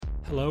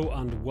Hello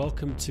and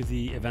welcome to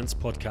the Events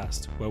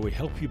Podcast, where we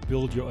help you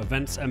build your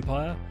events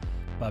empire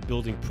by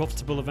building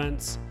profitable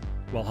events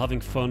while having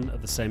fun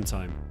at the same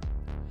time.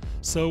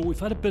 So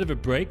we've had a bit of a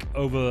break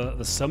over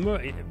the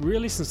summer,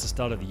 really since the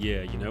start of the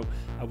year.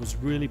 I was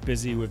really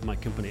busy with my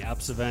company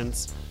Apps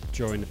Events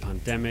during the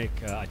pandemic.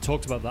 I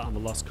talked about that on the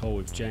last call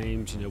with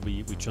James.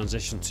 We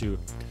transitioned to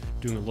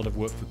doing a lot of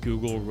work for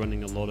Google,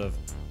 running a lot of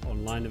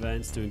online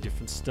events, doing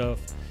different stuff.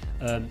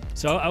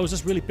 So I was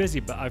just really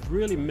busy, but I've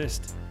really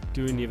missed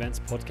doing the Events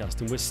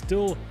Podcast, and we're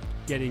still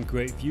getting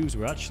great views.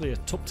 We're actually a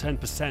top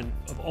 10%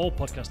 of all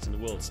podcasts in the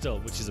world still,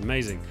 which is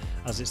amazing,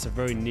 as it's a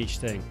very niche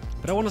thing.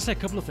 But I want to say a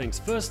couple of things.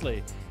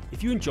 Firstly,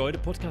 if you enjoyed the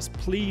podcast,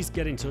 please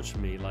get in touch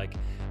with me.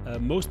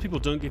 Most people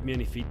don't give me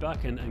any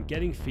feedback, and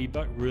getting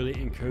feedback really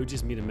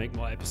encourages me to make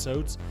more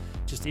episodes.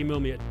 Just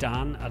email me at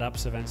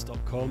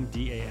dan@appsevents.com,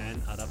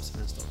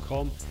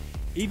 dan@appsevents.com.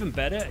 Even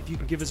better, if you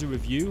can give us a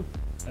review.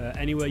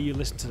 Anywhere you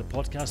listen to the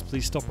podcast,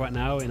 please stop right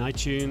now in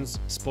iTunes,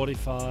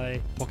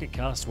 Spotify, Pocket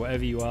Cast,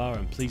 wherever you are,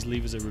 and please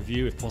leave us a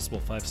review, if possible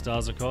 5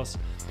 stars of course,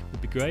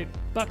 would be great.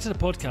 Back to the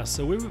podcast.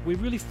 So we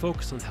really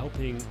focus on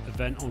helping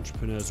event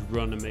entrepreneurs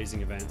run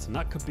amazing events, and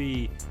that could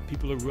be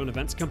people who run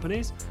events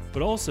companies,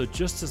 but also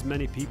just as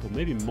many people,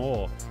 maybe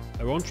more,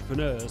 are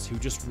entrepreneurs who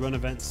just run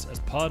events as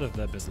part of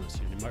their business.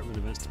 They might run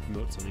events to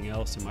promote something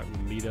else, they might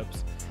run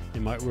meetups, they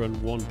might run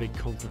one big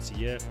conference a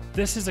year.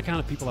 This is the kind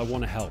of people I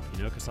want to help,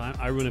 because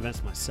I run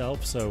events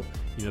myself. So,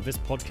 this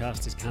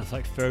podcast is kind of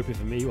like therapy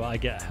for me, where I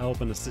get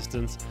help and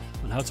assistance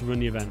on how to run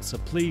the event. So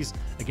please,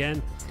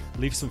 again,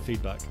 leave some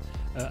feedback.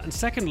 And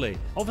secondly,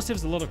 obviously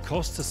there's a lot of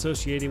costs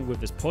associated with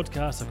this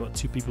podcast. I've got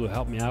 2 people who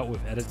help me out with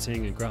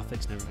editing and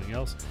graphics and everything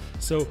else.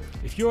 So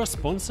if you're a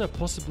sponsor,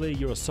 possibly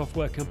you're a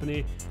software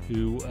company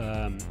who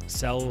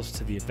sells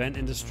to the event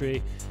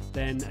industry,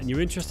 and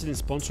you're interested in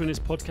sponsoring this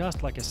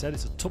podcast, like I said,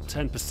 it's a top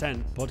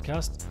 10%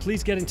 podcast,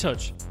 please get in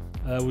touch.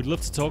 We'd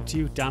love to talk to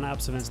you,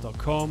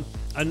 dan@appsevents.com,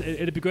 and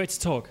it'd be great to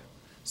talk.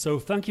 So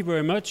thank you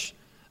very much.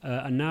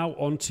 And now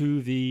on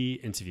to the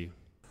interview.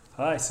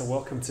 Hi, so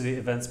welcome to the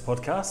Events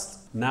Podcast.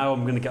 Now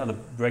I'm going to get on a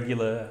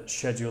regular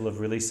schedule of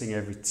releasing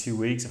every 2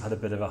 weeks. I've had a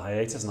bit of a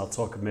hiatus, and I'll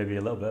talk maybe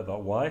a little bit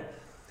about why.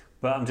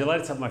 But I'm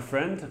delighted to have my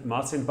friend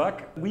Martin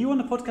back. Were you on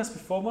the podcast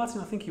before, Martin?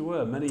 I think you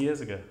were, many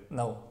years ago.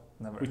 No,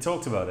 never. We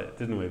talked about it,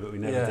 didn't we? But we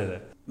never did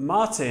it.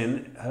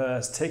 Martin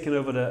has taken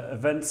over the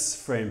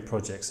EventsFrame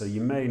project. So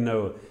you may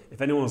know,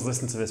 if anyone's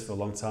listened to this for a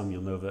long time,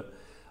 you'll know that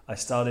I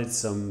started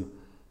some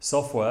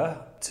software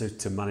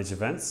to manage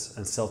events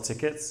and sell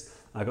tickets.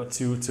 I got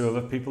two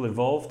other people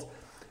involved,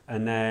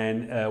 and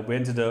then we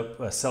ended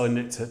up selling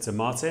it to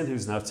Martin,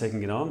 who's now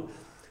taking it on.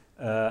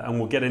 And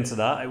we'll get into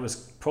that. It was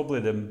probably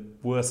the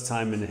worst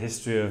time in the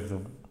history of the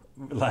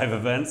live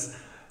events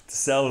to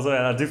sell. So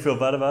I do feel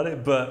bad about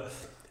it, but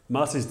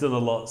Martin's done a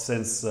lot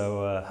since.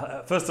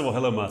 So first of all,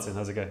 hello Martin,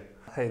 how's it going?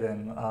 Hey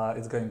Dan,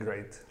 it's going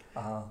great.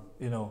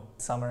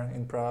 Summer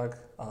in Prague,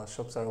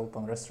 shops are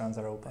open, restaurants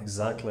are open.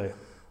 Exactly. So,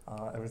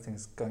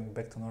 everything's going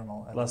back to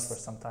normal at least for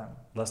some time.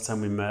 Last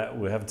time we met,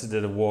 we had to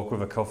do a walk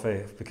with a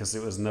coffee because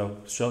it was no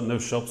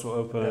shops were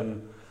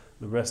open,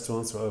 the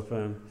restaurants were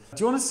open. Do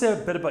you want to say a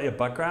bit about your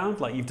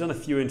background? You've done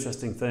a few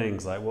interesting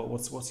things.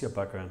 What's your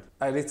background?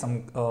 I did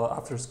some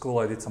after school.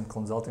 I did some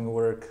consulting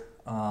work,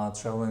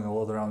 traveling a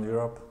lot around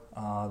Europe.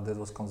 That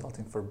was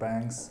consulting for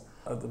banks,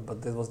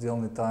 but that was the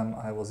only time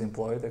I was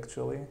employed.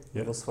 Actually,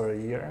 It was for a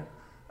year,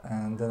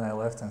 and then I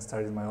left and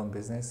started my own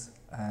business.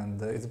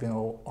 And it's been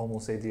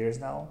almost 8 years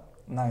now,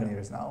 9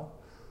 years now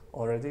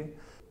already.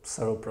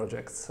 Several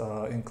projects,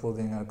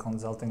 including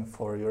consulting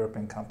for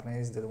European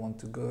companies that want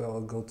to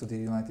go to the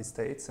United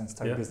States and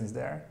start business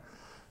there.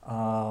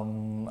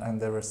 And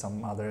there were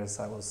some others.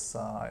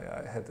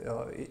 I had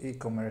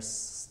e-commerce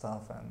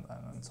stuff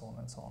and so on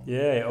and so on.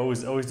 Yeah,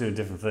 always doing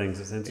different things.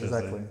 It's interesting.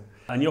 Exactly.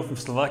 And you're from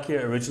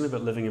Slovakia originally,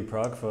 but living in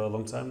Prague for a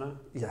long time now?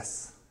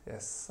 Yes.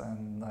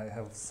 And I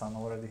have a son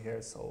already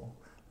here, so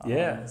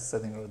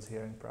setting roots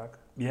here in Prague.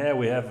 Yeah,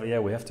 we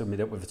have to meet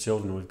up with the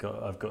children.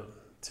 I've got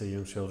 2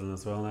 young children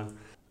as well now.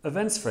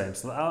 EventsFrame.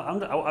 So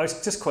I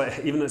was just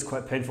even though it's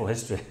quite painful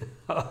history,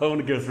 I want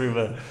to go through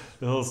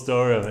the whole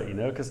story of it,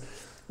 because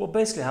what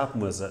basically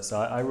happened was that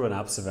I run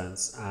Apps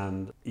Events,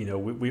 and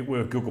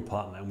we're a Google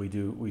partner, and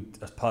we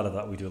as part of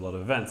that we do a lot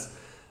of events,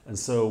 and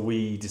so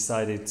we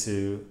decided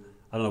to.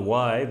 I don't know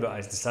why, but I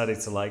decided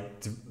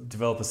to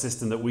develop a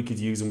system that we could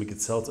use and we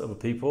could sell to other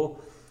people.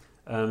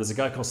 There's a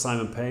guy called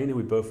Simon Payne who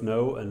we both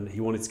know, and he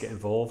wanted to get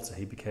involved, so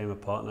he became a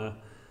partner.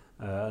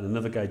 And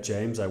another guy,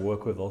 James, I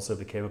work with, also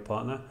became a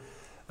partner.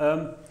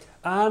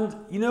 And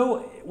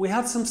we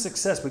had some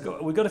success.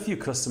 We got a few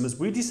customers.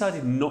 We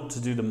decided not to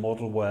do the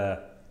model where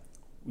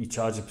we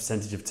charge a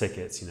percentage of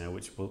tickets,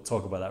 which we'll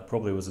talk about. That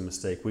probably was a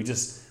mistake. We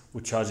just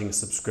were charging a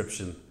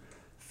subscription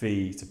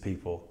fee to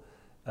people.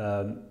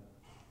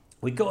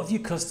 We got a few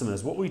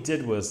customers. What we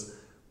did was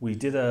we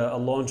did a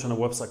launch on a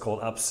website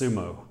called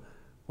AppSumo,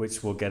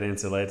 which we'll get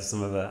into later.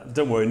 Some of that.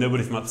 Don't worry,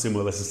 nobody from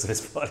AppSumo listens to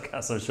this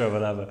podcast, I'm sure,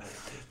 whatever.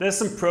 There's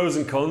some pros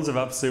and cons of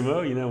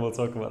AppSumo, we'll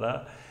talk about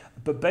that.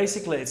 But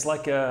basically, it's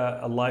like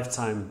a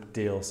lifetime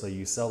deal. So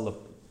you sell the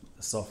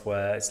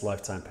software, it's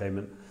lifetime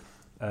payment.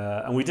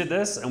 And we did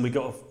this, and we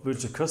got a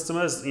bunch of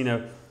customers, you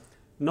know,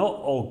 not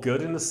all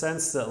good in the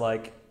sense that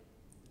like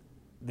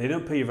they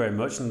don't pay you very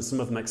much, and some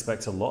of them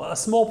expect a lot. A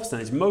small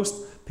percentage.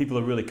 Most people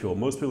are really cool.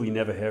 Most people you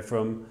never hear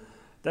from.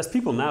 There's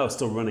people now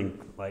still running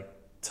like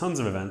tons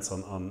of events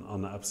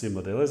on that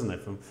AppSumo deal, isn't there?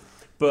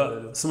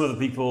 But some of the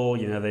people,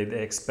 you know, they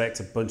expect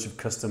a bunch of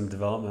custom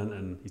development,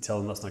 and you tell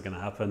them that's not going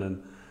to happen,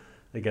 and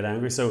they get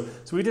angry. So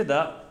we did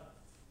that.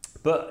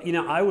 But you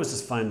know, I was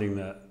just finding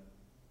that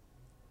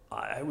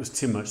it was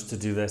too much to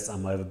do this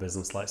and my other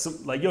business.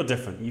 Like you're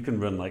different. You can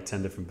run like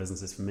 10 different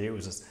businesses. For me, it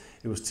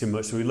was too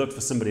much. So we looked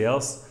for somebody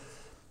else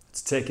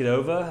to take it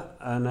over,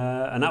 and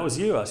that was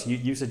you. Actually,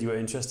 you said you were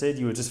interested.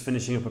 You were just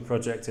finishing up a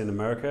project in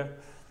America,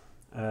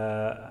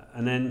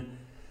 and then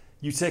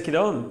you take it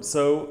on.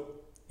 So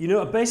you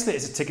know, basically,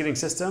 it's a ticketing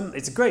system.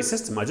 It's a great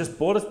system. I just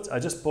bought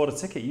a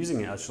ticket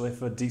using it actually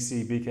for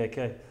DC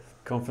BKK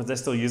conference. They're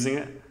still using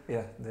it.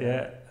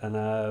 Yeah.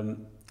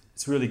 And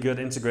it's really good.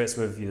 Integrates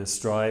with, you know,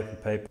 Stripe and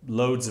PayPal.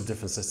 Loads of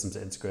different systems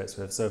it integrates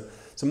with. So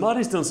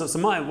Marty's done so. So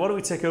Marty, why don't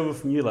we take over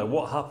from you? Like,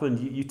 what happened?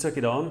 You took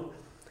it on,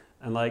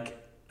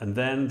 and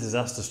then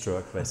disaster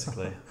struck.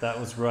 Basically, that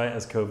was right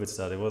as COVID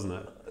started, wasn't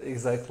it?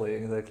 Exactly.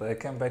 I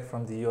came back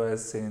from the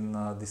US in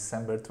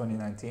December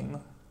 2019.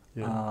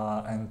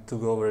 Yeah. And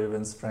took over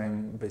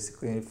EventsFrame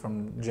basically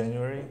from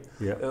January.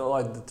 Yeah.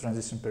 Like the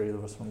transition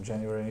period was from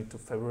January to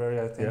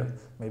February, I think,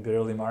 maybe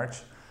early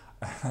March.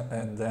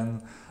 And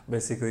then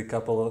basically a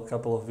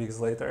couple of weeks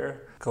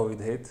later,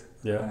 COVID hit.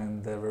 Yeah.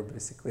 And there were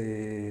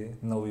basically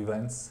no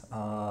events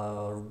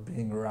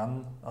being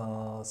run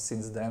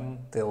since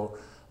then till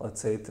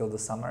the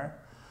summer.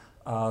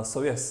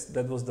 So yes,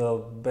 that was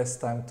the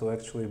best time to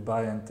actually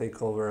buy and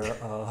take over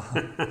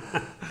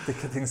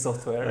ticketing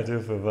software. I do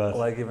feel bad.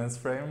 Like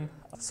EventsFrame.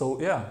 So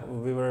yeah,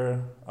 we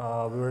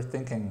were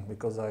thinking,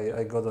 because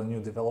I got a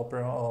new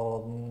developer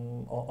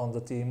on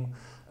the team,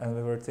 and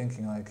we were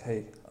thinking like,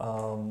 hey,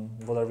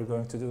 what are we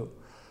going to do?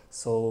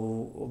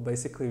 So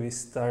basically, we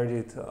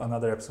started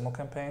another AppSumo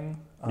campaign.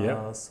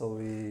 So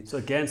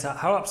again,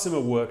 how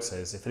AppSumo works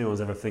is, if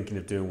anyone's ever thinking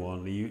of doing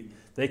one,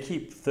 they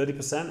keep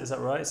 30%, is that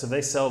right? So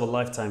they sell the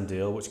lifetime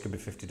deal, which could be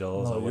 $50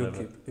 or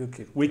whatever. You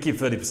keep. We keep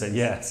 30%,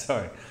 yeah,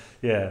 sorry.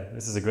 Yeah,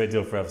 this is a great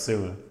deal for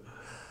AppSumo.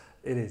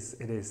 It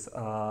is.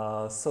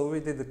 So we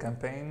did the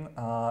campaign.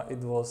 It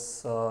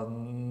was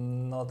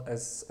not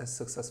as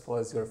successful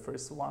as your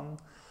first one.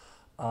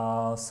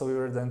 So we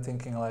were then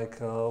thinking like,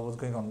 what's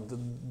going on?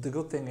 The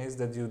good thing is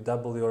that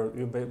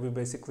we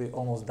basically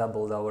almost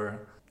doubled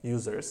our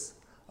users.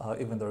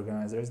 Event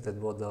organizers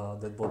that bought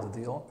the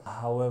deal.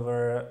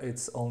 However,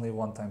 it's only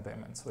one-time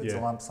payment, so it's a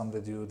lump sum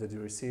that you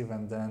receive,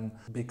 and then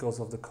because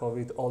of the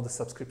COVID, all the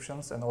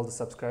subscriptions and all the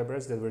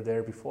subscribers that were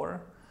there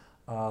before,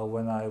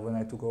 when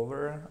I took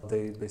over,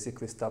 they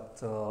basically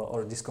stopped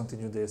or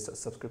discontinued their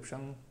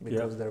subscription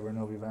because there were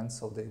no events,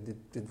 so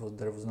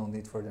there was no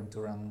need for them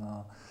to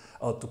run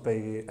to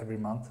pay every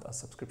month a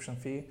subscription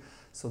fee.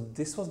 So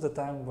this was the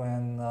time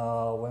when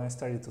I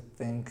started to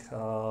think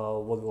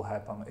what will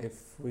happen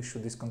if we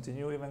should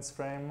discontinue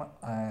EventsFrame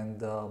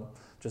and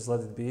just let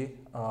it be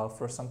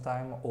for some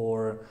time,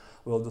 or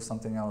we'll do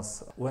something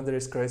else. When there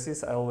is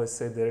crisis, I always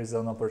say there is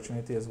an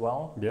opportunity as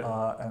well,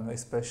 and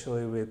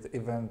especially with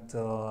event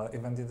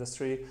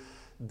industry,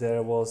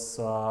 there was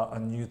a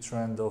new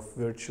trend of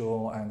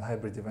virtual and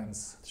hybrid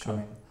events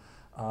coming.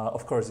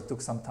 Of course, it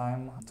took some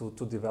time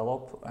to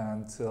develop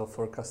and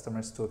for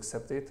customers to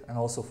accept it, and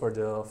also for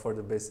the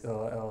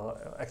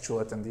actual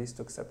attendees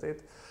to accept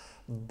it.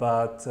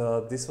 But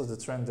this was the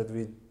trend that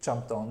we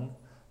jumped on,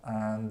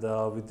 and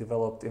we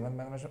developed event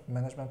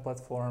management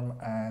platform,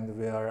 and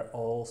we are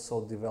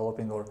also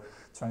developing or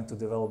trying to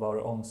develop our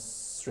own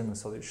streaming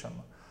solution.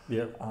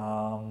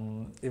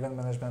 Event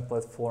management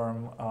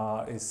platform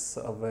is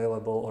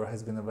available or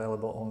has been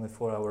available only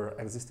for our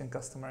existing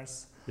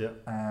customers,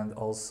 and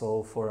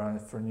also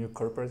for new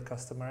corporate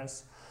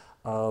customers.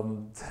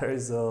 There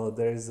is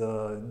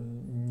a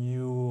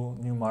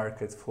new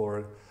market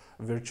for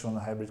virtual and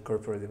hybrid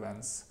corporate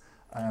events.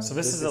 And so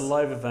this is a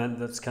live event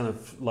that's kind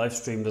of live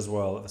streamed as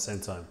well at the same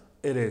time.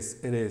 It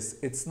is.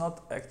 It's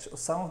not actual.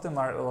 Some of them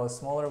are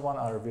smaller one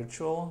are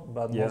virtual,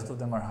 but most of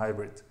them are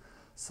hybrid.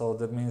 So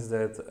that means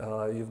that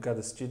you've got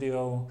a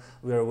studio.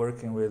 We are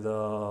working with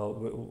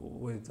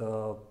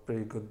a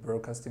pretty good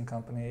broadcasting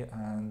company,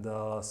 and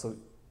so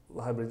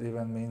hybrid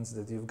event means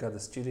that you've got a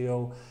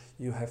studio.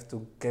 You have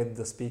to get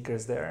the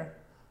speakers there.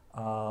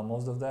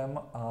 Most of them,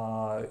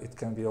 it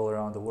can be all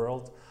around the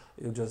world.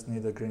 You just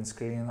need a green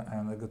screen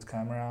and a good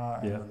camera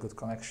and a good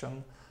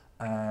connection.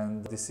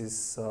 And this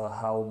is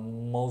how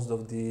most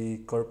of the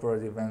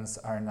corporate events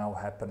are now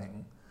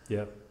happening.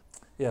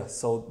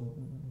 So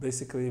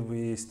basically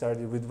we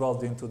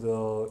delved into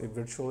the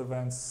virtual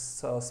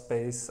events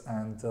space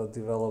and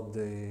developed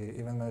the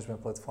event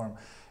management platform.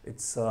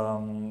 It's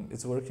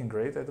working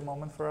great at the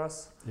moment for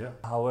us.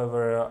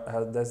 However,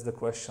 that's the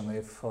question,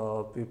 if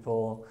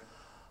people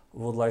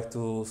would like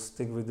to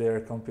stick with their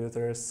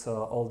computers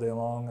all day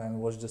long and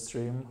watch the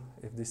stream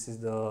if this is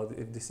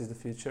the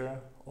future,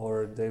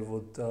 or they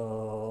would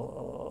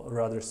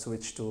rather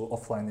switch to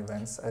offline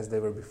events as they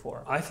were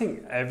before. I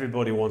think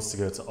everybody wants to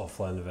go to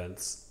offline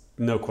events,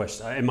 no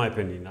question. In my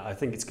opinion, I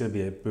think it's going to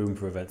be a boom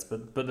for events.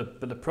 But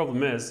the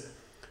problem is,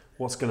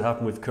 what's going to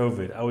happen with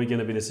COVID? Are we going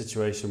to be in a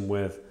situation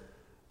with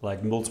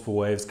like multiple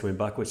waves coming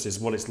back, which is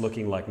what it's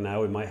looking like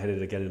now? We might hit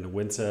it again in the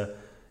winter.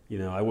 You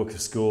know, I work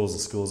with schools,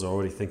 and schools are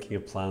already thinking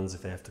of plans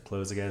if they have to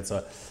close again.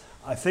 So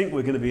I think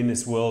we're going to be in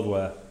this world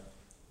where,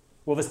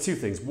 well, there's two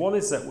things. One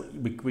is that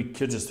we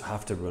could just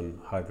have to run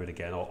hybrid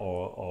again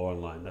or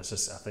online. That's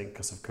just, I think,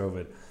 because of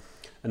COVID.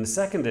 And the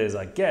second is,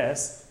 I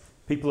guess,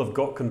 people have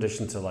got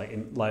conditioned to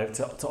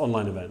to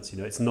online events. You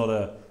know, it's not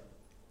a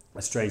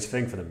strange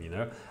thing for them, you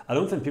know. I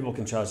don't think people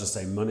can charge the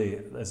same money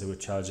as they were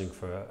charging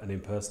for an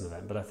in-person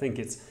event, but I think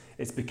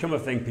it's become a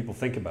thing people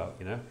think about,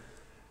 you know.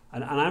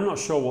 And I'm not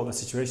sure what the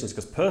situation is,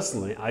 because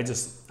personally, I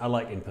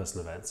like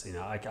in-person events. You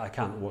know, I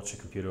can't watch a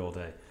computer all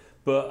day,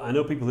 but I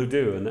know people who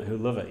do and who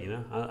love it. You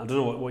know, I don't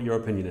know what your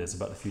opinion is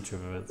about the future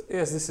of events.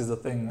 Yes, this is the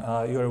thing.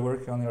 You are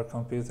working on your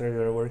computer,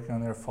 you are working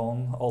on your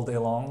phone all day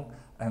long,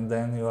 and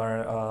then you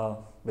are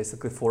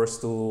basically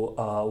forced to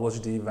watch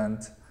the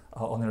event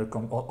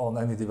on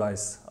any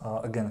device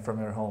again from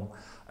your home,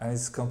 and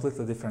it's a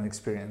completely different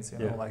experience. You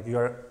know, like you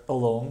are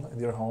alone at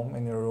your home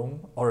in your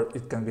room, or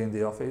it can be in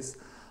the office.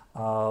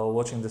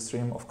 Watching the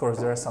stream. Of course,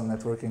 there are some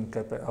networking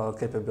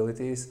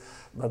capabilities,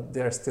 but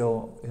they're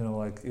still, you know,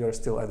 like you're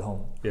still at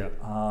home. Yeah.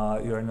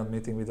 You are not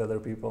meeting with other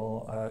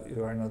people.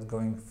 You are not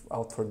going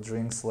out for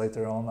drinks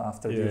later on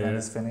after the event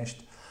is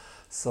finished.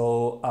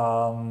 So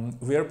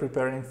we are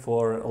preparing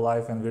for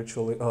live and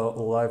virtual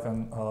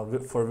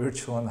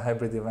and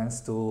hybrid events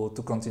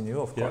to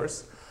continue. Of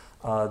course,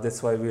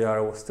 that's why we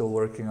are still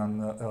working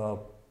on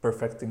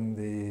perfecting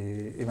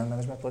the event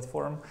management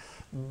platform,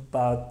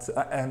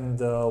 and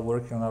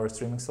working on our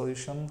streaming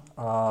solution.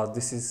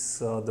 This is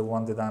the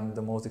one that I'm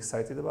the most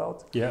excited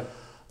about. Yeah.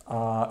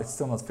 It's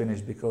still not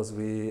finished because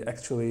we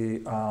actually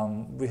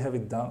we have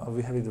it done.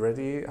 We have it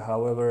ready.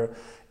 However,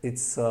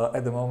 it's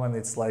at the moment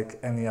it's like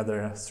any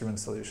other streaming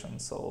solution.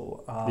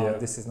 So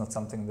this is not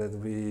something that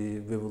we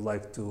would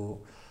like to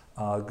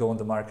go on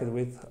the market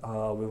with.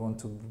 We want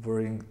to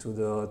bring to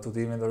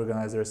the event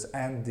organizers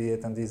and the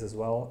attendees as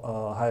well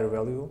higher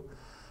value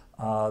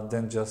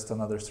than just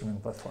another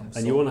streaming platform.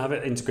 And you want to have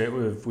it integrate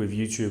with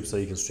YouTube so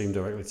you can stream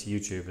directly to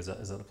YouTube. Is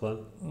that the plan?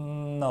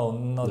 No,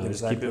 not exactly.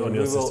 Just keep it on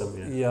your system.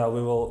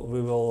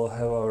 We will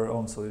have our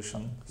own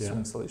solution,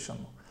 streaming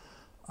solution.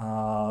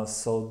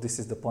 So this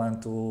is the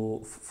plan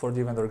for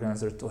the event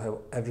organizer to have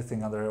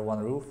everything under one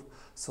roof.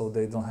 So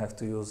they don't have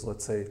to use,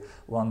 let's say,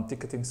 one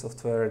ticketing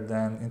software,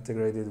 then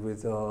integrate it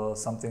with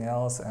something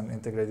else, and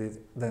integrate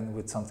it then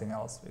with something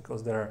else,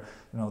 because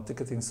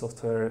ticketing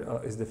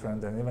software is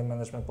different than event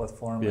management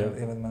platform, and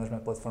event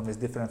management platform is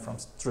different from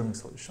streaming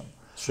solution.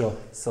 Sure.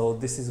 So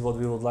this is what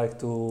we would like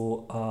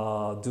to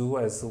do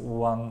as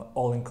one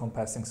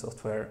all-encompassing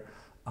software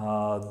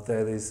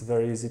that is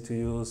very easy to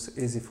use,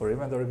 easy for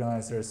event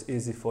organizers,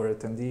 easy for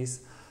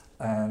attendees,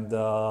 and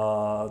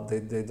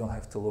they don't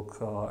have to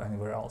look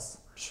anywhere else.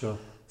 Sure.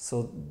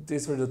 So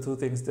these were the two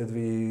things that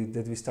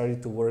we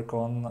started to work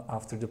on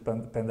after the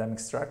pandemic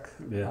struck.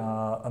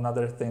 Yeah.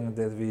 Another thing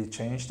that we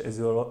changed, as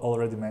you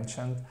already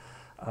mentioned,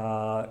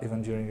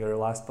 even during your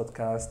last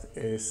podcast,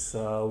 is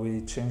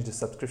we changed the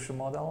subscription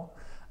model.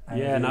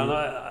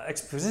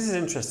 This is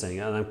interesting,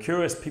 and I'm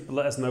curious. People,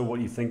 let us know what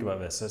you think about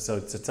this. So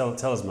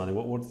tell us, Manny,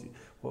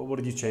 what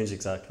did you change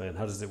exactly, and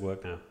how does it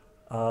work now?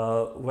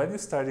 When you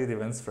started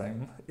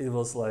EventsFrame, it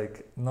was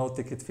like no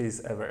ticket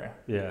fees ever.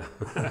 Yeah.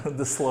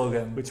 The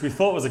slogan. Which we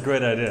thought was a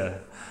great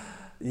idea.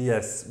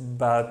 Yes,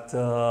 but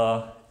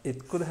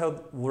it could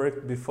have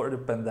worked before the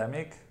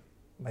pandemic,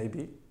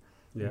 maybe.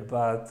 Yeah.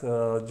 But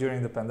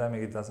during the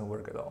pandemic, it doesn't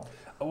work at all.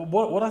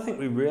 What I think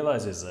we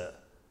realize is that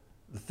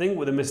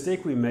the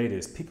mistake we made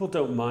is people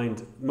don't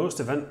mind. Most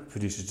event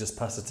producers just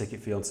pass the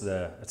ticket fee on to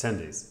their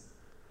attendees.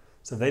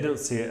 So they don't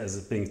see it as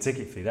being a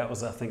ticket fee. That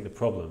was, I think, the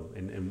problem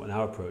in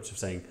our approach of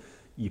saying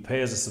you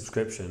pay as a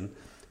subscription.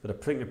 But I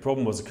think the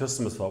problem was the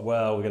customers thought,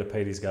 well, we're going to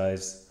pay these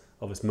guys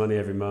all this money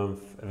every month.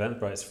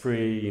 Eventbrite's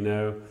free, you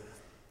know.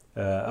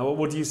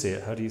 What do you see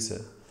it? How do you see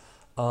it?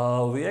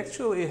 We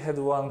actually had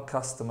one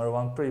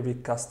pretty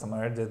big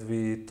customer that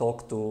we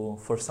talked to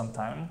for some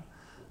time,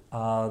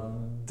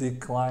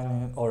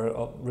 declining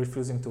or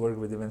refusing to work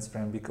with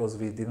EventsFrame because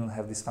we didn't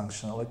have this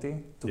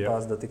functionality to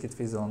pass the ticket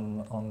fees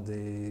on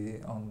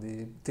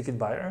the ticket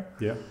buyer.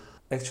 Yeah.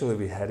 Actually,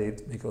 we had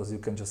it because you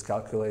can just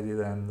calculate it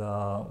and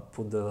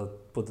put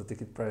the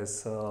ticket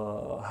price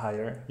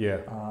higher. Yeah.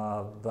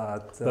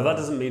 But that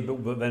doesn't mean.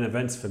 But then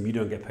EventsFrame, you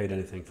don't get paid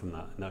anything from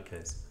that in that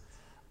case.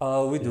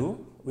 We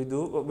do.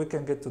 We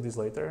can get to this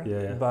later.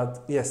 Yeah.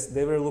 But yes,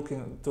 they were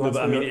looking to. No,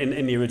 but I mean,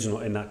 in the original,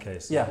 in that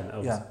case. Yeah.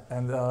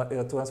 And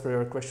to answer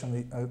your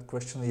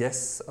question,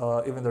 yes,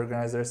 event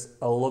organizers,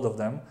 a lot of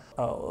them,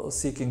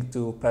 seeking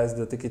to pass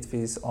the ticket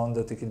fees on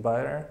the ticket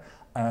buyer,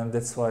 and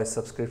that's why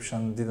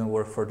subscription didn't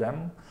work for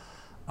them.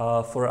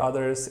 For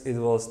others, it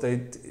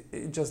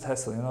just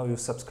hassle. You know, you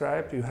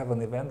subscribe, you have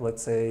an event,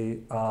 let's say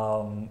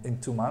in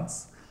 2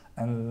 months,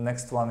 and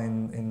next one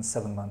in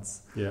 7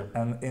 months. Yeah.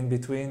 And in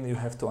between, you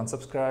have to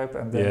unsubscribe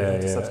and then you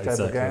have to subscribe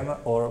again,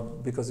 or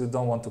because you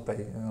don't want to pay,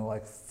 you know,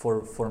 like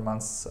for 4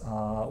 months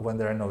when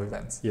there are no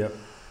events. Yeah.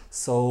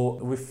 So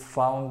we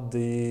found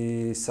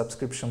the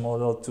subscription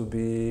model to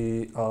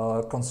be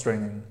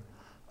constraining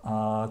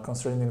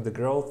the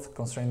growth,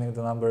 constraining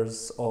the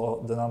numbers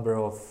or the number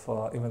of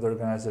event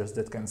organizers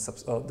that can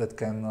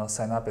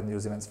sign up and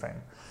use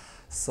EventsFrame.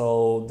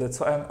 So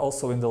that's why, and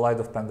also in the light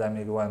of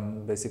pandemic,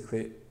 when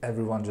basically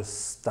everyone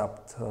just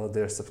stopped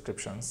their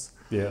subscriptions.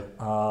 Yeah.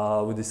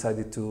 We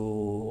decided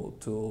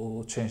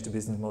to change the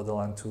business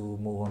model and to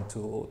move on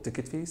to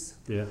ticket fees.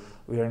 Yeah.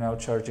 We are now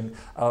charging.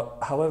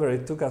 However,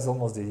 it took us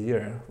almost a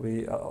year.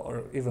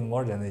 Or even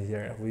more than a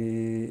year.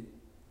 We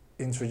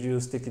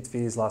introduced ticket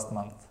fees last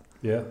month.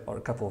 Yeah. Or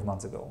a couple of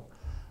months ago.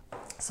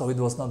 So it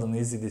was not an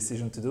easy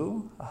decision to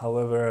do.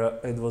 However,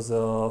 it was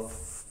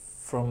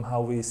from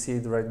how we see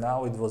it right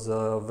now, it was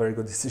a very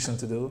good decision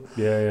to do.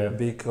 Yeah.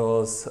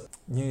 Because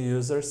new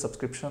users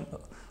subscription.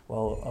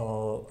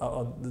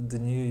 The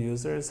new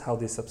users, how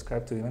they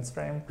subscribe to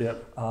EventsFrame,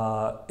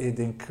 it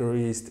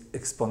increased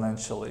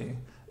exponentially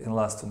in the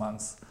last 2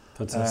 months.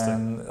 Fantastic.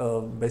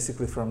 And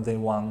basically from day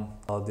one,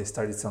 they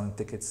started selling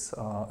tickets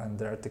and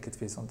there are ticket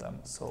fees on them.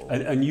 So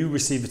and you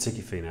receive a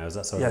ticket fee now, is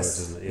that so? Yes, it works,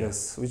 isn't it? Yeah.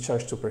 Yes, we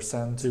charge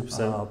 2%,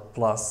 2%.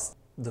 Plus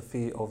the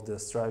fee of the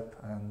Stripe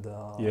and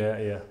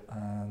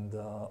and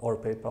or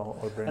PayPal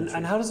or Braintree.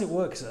 And how does it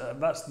work?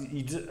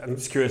 I'm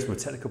just curious from a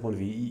technical point of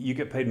view. You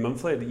get paid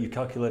monthly. You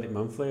calculate it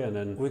monthly, and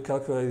then we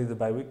calculate it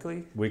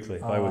bi-weekly.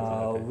 Bi-weekly.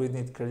 Okay. We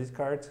need credit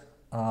card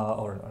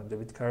or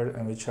debit card,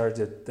 and we charge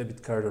the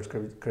debit card or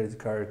credit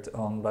card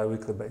on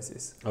bi-weekly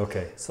basis.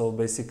 Okay. So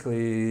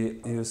basically,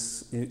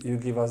 you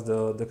give us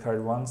the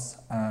card once,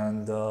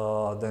 and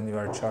then you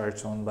are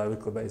charged on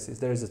bi-weekly basis.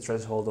 There is a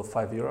threshold of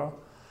 €5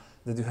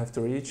 that you have to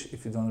reach.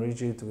 If you don't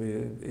reach it,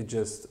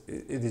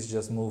 it is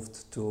just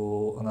moved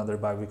to another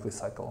bi-weekly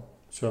cycle.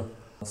 Sure.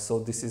 So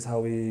this is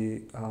how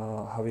we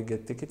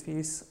get ticket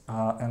fees,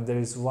 and there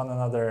is one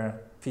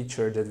another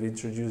feature that we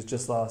introduced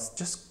just a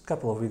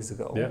couple of weeks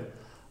ago. Yeah.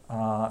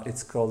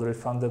 It's called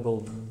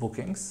refundable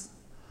bookings.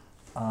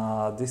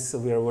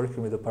 We are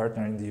working with a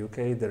partner in the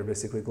UK. They're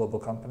basically a global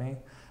company,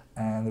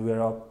 and we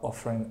are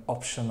offering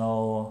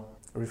optional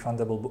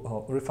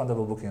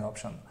refundable booking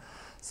option.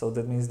 So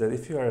that means that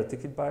if you are a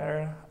ticket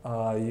buyer,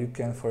 you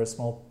can, for a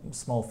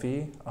small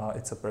fee,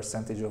 it's a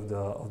percentage of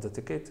the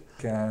ticket,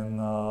 can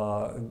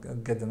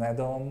get an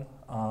add-on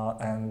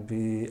and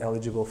be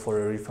eligible for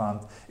a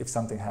refund if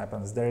something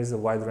happens. There is a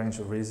wide range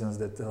of reasons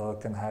that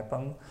can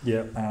happen,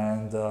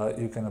 and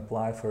you can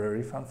apply for a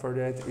refund for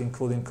that,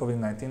 including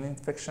COVID-19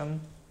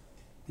 infection.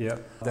 Yeah.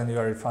 Then you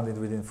are refunded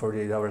within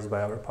 48 hours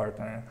by our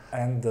partner,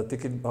 and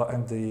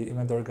the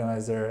event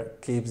organizer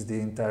keeps the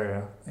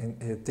entire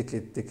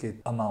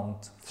ticket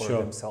amount for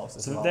themselves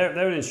as well. So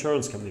they're an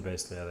insurance company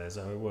basically, are they? Is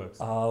that how it works?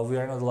 We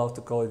are not allowed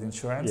to call it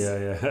insurance.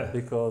 Yeah.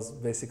 Because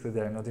basically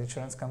they are not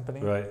insurance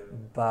company. Right.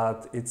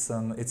 But it's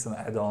an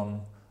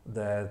add-on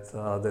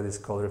that is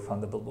called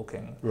refundable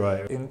booking.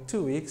 Right. In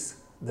 2 weeks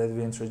that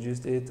we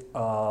introduced it,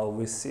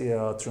 we see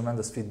a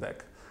tremendous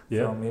feedback.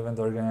 From event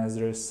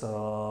organizers.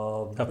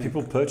 Have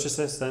people purchased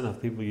this then? Have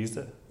people used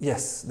it?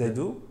 Yes, they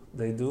do.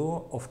 They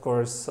do. Of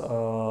course,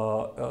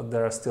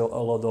 there are still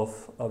a lot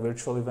of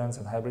virtual events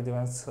and hybrid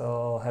events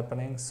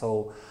happening.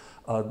 So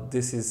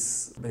this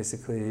is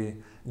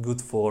basically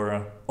good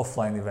for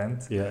offline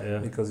event.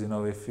 Because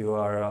if you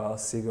are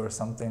sick or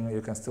something,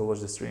 you can still watch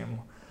the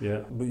stream.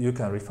 You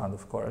can refund,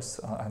 of course,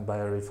 and buy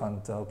a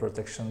refund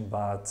protection,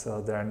 but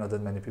there are not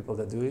that many people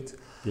that do it.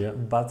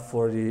 But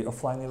for the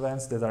offline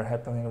events that are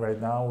happening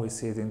right now, we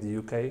see it in the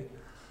UK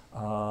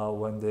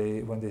when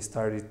they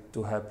started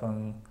to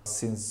happen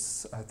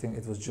since I think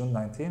it was June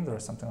 19th or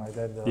something like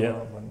that.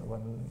 When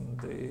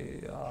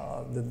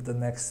the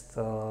next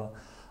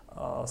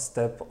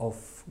step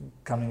of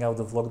coming out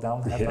of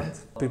lockdown happened.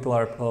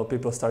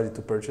 People started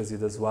to purchase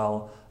it as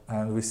well.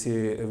 And we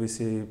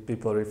see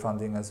people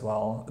refunding as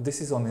well.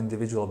 This is on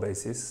individual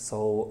basis,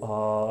 so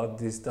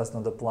this does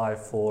not apply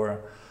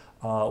for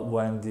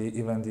when the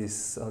event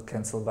is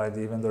cancelled by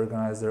the event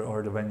organizer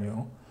or the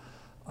venue.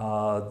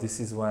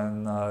 This is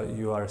when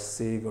you are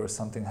sick or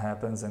something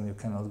happens and you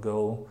cannot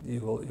go.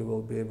 You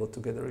will be able to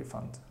get a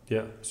refund.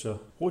 Yeah, sure.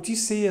 What do you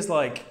see as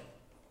what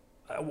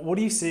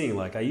are you seeing?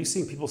 Are you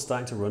seeing people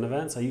starting to run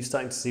events? Are you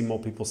starting to see more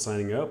people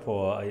signing up,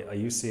 or are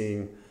you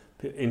seeing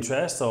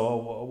interest,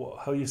 or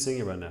how are you seeing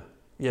it right now?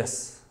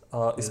 Yes,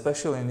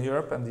 especially in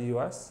Europe and the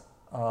US,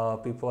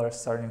 people are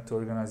starting to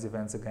organize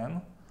events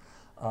again.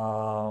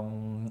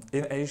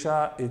 In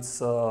Asia,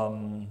 it's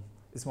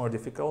more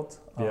difficult.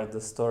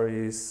 The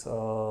story is...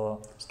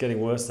 it's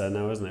getting worse there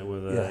now, isn't it?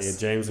 With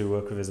James, we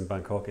work with, is in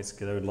Bangkok.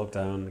 They're in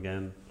lockdown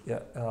again.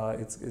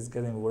 It's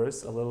getting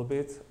worse a little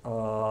bit.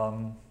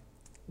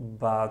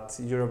 But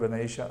Europe and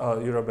Asia,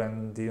 Europe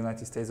and the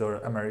United States, or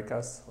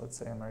Americas, let's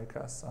say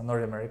Americas,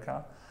 North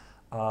America,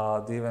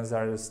 The events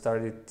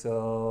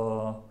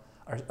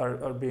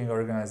are being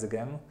organized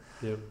again.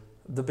 Yeah.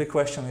 The big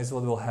question is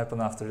what will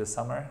happen after the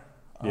summer.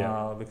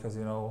 Yeah. Because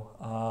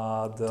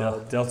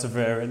the Delta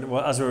variant.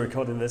 Well, as we're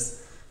recording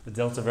this, the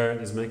Delta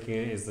variant is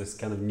this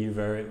kind of new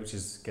variant, which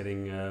is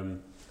getting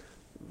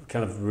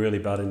kind of really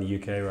bad in the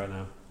UK right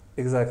now.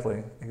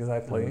 Exactly.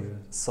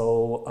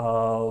 So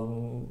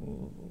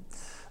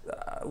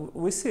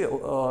we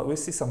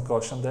see some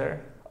caution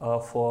there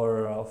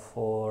for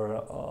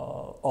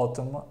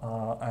autumn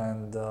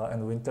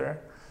and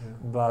winter. Yeah.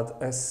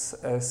 But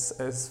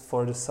as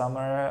for the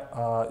summer,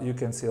 you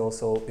can see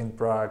also in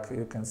Prague,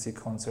 you can see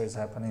concerts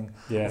happening.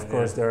 Yeah, of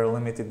course, there are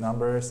limited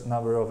number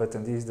of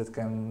attendees that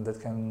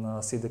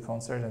can see the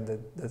concert and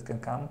that can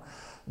come,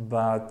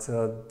 but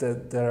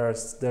there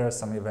are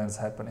some events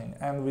happening,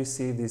 and we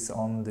see this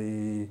on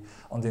the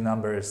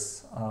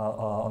numbers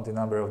on the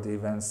number of the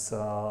events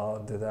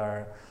that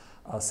are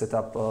set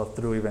up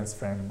through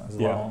EventsFrame as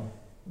well.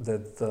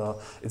 That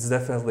it's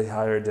definitely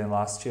higher than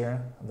last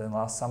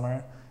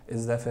summer.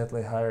 Is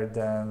definitely higher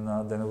than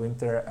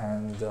winter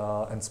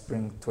and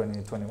spring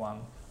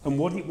 2021. And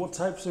what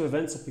types of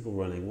events are people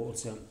running?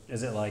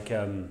 Is it like?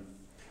 I'm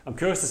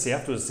curious to see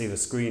afterwards. See the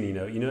screen. You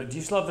know. Do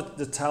you still have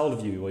the tile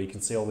view where you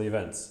can see all the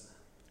events,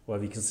 where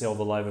you can see all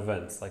the live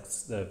events, like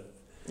the?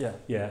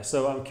 Yeah.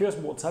 So I'm curious,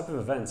 what type of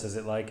events is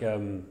it? Like,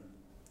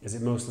 is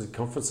it mostly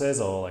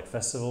conferences or like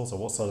festivals or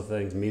what sort of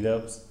things?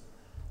 Meetups.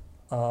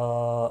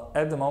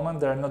 At the moment,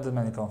 there are not that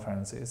many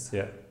conferences.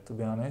 Yeah. To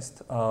be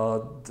honest.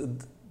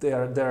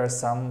 There are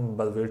some,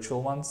 but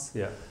virtual ones.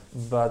 Yeah.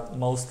 But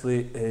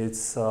mostly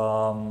it's there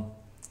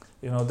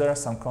are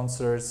some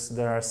concerts.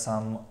 There are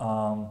some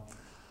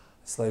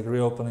it's like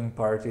reopening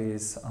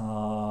parties,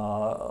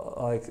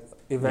 like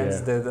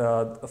events that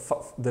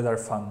are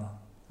fun.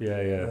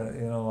 Yeah.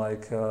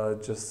 Like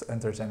just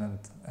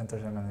entertainment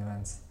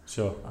events.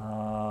 Sure.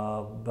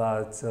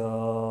 But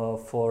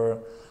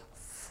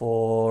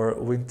for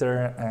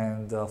winter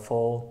and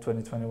fall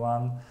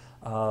 2021.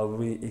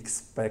 We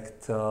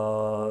expect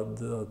to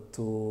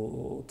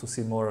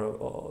see more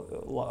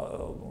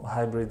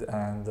hybrid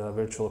and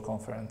virtual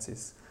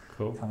conferences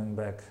coming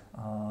back,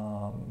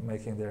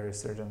 making their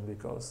resurgence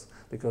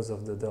because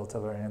of the Delta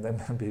variant,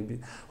 and maybe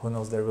who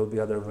knows, there will be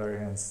other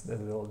variants that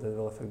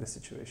will affect the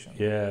situation.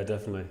 Yeah,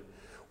 definitely.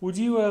 Would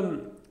you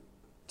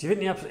do you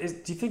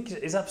think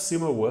is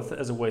AppSumo worth it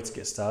as a way to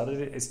get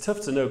started? It's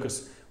tough to know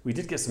because we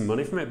did get some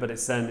money from it, but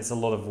it's a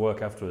lot of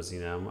work afterwards.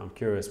 I'm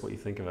curious what you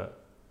think of it.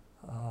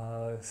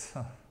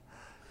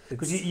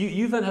 Because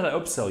you then had an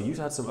upsell. You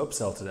had some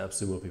upsell to the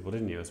AppSumo people,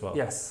 didn't you, as well?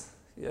 Yes.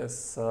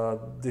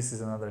 This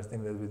is another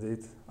thing that we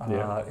did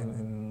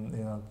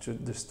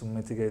just to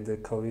mitigate the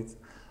COVID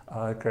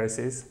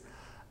crisis,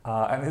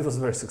 and it was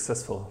very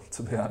successful,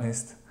 to be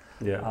honest.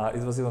 Yeah.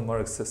 It was even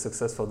more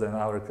successful than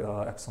our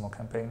AppSumo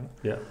campaign.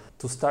 Yeah.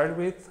 To start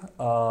with,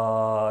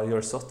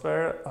 your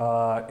software,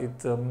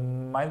 it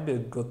might be a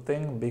good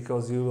thing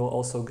because you will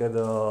also get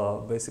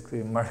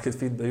basically market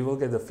feedback. You will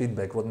get the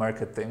feedback what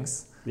market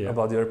thinks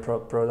about your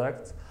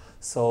product.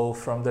 So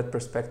from that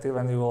perspective,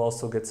 and you will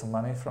also get some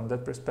money from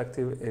that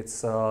perspective.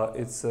 It's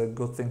a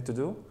good thing to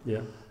do.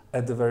 Yeah.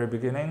 At the very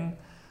beginning.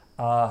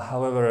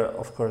 However,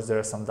 of course, there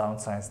are some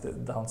downsides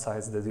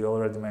that you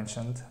already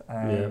mentioned,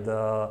 and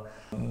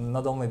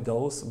not only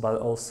those, but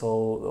also,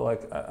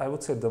 like I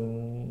would say,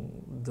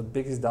 the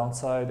biggest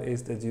downside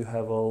is that you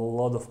have a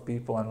lot of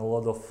people and a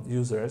lot of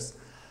users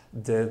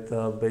that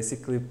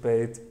basically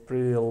paid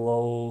pretty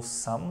low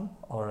sum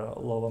or a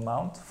low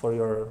amount for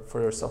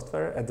your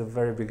software at the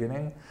very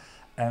beginning,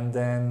 and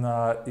then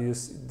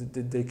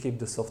they keep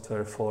the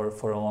software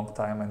for a long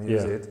time and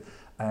use it.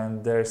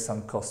 And there's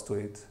some cost to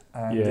it,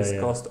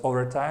 and cost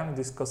over time,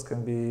 this cost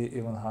can be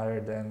even higher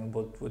than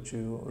what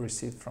you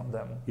receive from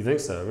them. You think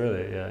so?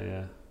 Really?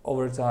 Yeah.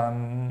 Over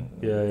time,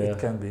 it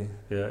can be.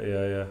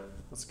 Yeah.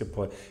 That's a good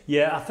point.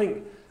 Yeah, I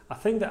think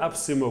that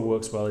AppSumo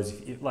works well. Is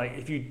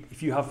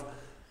if you have,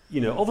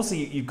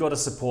 obviously you've got to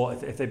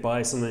support if they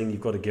buy something,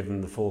 you've got to give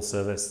them the full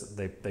service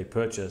that they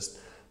purchased.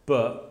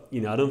 But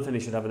I don't think they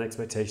should have an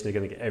expectation they're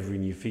going to get every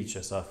new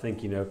feature. So I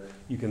think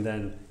you can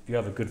then, if you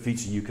have a good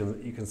feature, you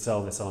can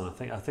sell this on.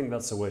 I think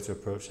that's a way to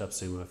approach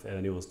AppSumo if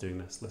anyone's doing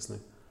this,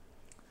 listening.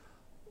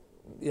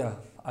 Yeah,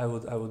 I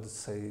would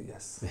say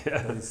yes.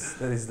 Yeah.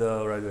 That is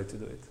the right way to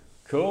do it.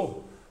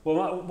 Cool.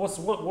 Well, Matt,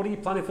 what are you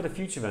planning for the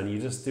future then? You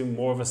just do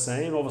more of the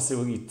same. Obviously,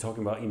 when you're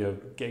talking about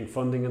getting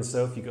funding and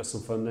stuff, you got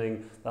some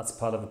funding. That's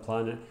part of the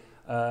plan.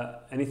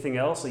 Anything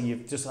else? Are you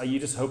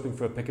just hoping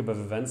for a pickup of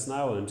events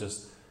now and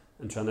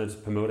trying to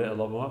just promote it a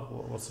lot more?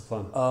 What's the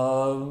plan?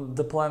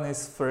 The plan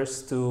is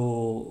first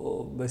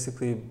to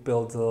basically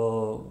build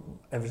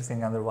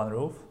everything under one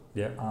roof.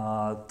 Yeah.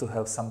 To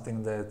have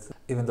something that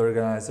even the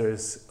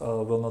organizers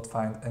will not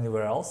find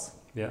anywhere else.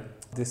 Yeah.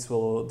 This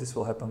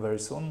will happen very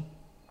soon.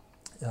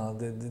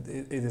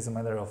 It is a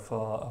matter of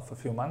a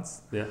few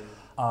months. Yeah.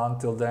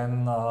 Until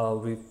then,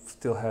 we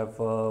still have,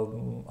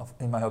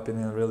 in my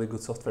opinion, really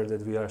good software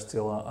that we are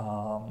still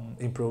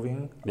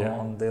improving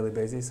on a daily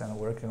basis and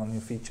working on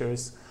new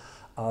features.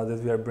 that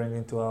we are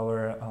bringing to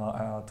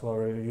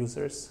our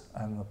users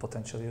and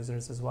potential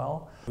users as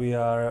well. We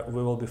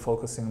will be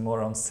focusing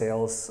more on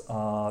sales,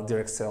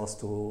 direct sales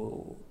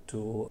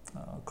to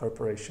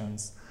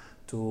corporations,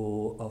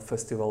 to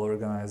festival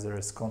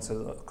organizers,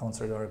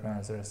 concert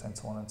organizers, and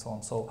so on and so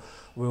on. So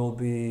we will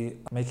be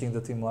making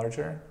the team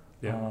larger.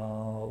 Yeah.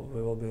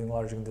 We will be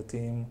enlarging the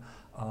team,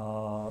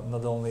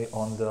 not only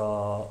on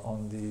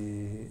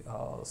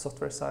the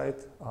software side,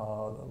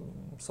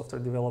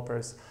 software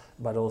developers,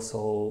 but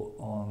also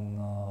on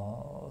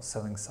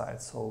selling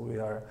side. So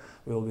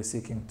we will be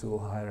seeking to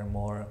hire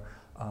more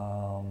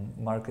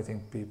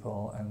marketing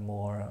people and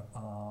more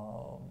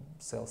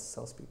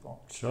sales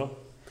people. Sure.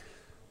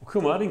 Well,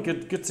 cool, Martin.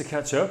 Good to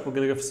catch up. We're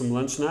going to go for some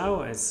lunch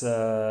now. It's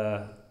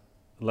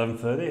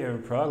 11:30 here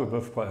in Prague. We're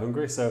both quite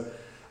hungry, so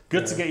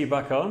good to get you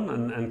back on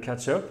and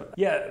catch up.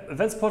 Yeah,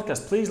 Events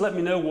Podcast. Please let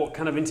me know what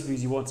kind of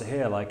interviews you want to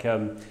hear. Like,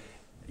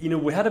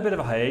 we had a bit of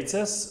a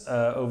hiatus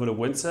over the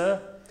winter,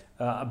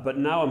 but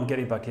now I'm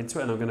getting back into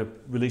it, and I'm going to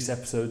release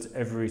episodes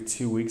every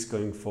 2 weeks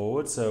going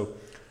forward. So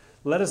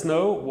let us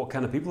know what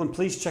kind of people, and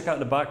please check out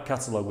the back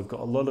catalogue. We've got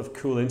a lot of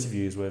cool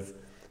interviews with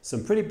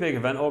some pretty big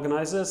event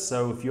organizers.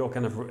 So if you're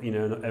kind of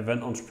an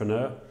event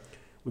entrepreneur,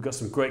 we've got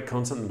some great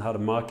content on how to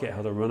market,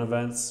 how to run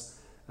events.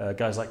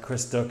 Guys like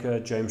Chris Ducker,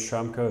 James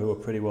Schramko, who are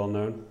pretty well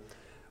known.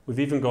 We've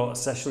even got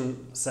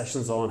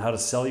sessions on how to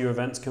sell your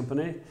events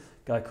company. A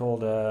guy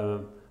called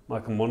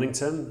Michael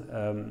Monington.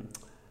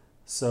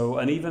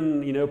 And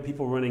even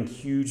people running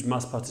huge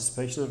mass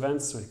participation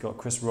events. We've got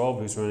Chris Robb,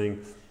 who's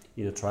running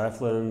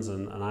triathlons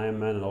and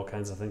Ironman and all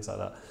kinds of things like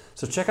that.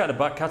 So check out the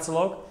back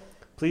catalogue.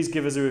 Please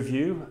give us a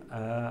review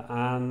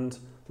and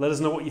let us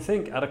know what you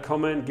think. Add a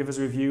comment, give us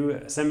a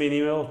review, send me an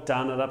email,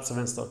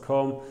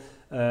 dan@appsevents.com.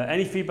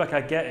 Any feedback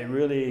I get, it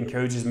really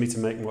encourages me to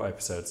make more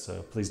episodes,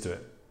 so please do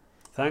it.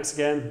 Thanks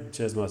again.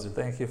 Cheers, Martin.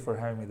 Thank you for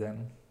having me,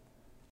 Dan.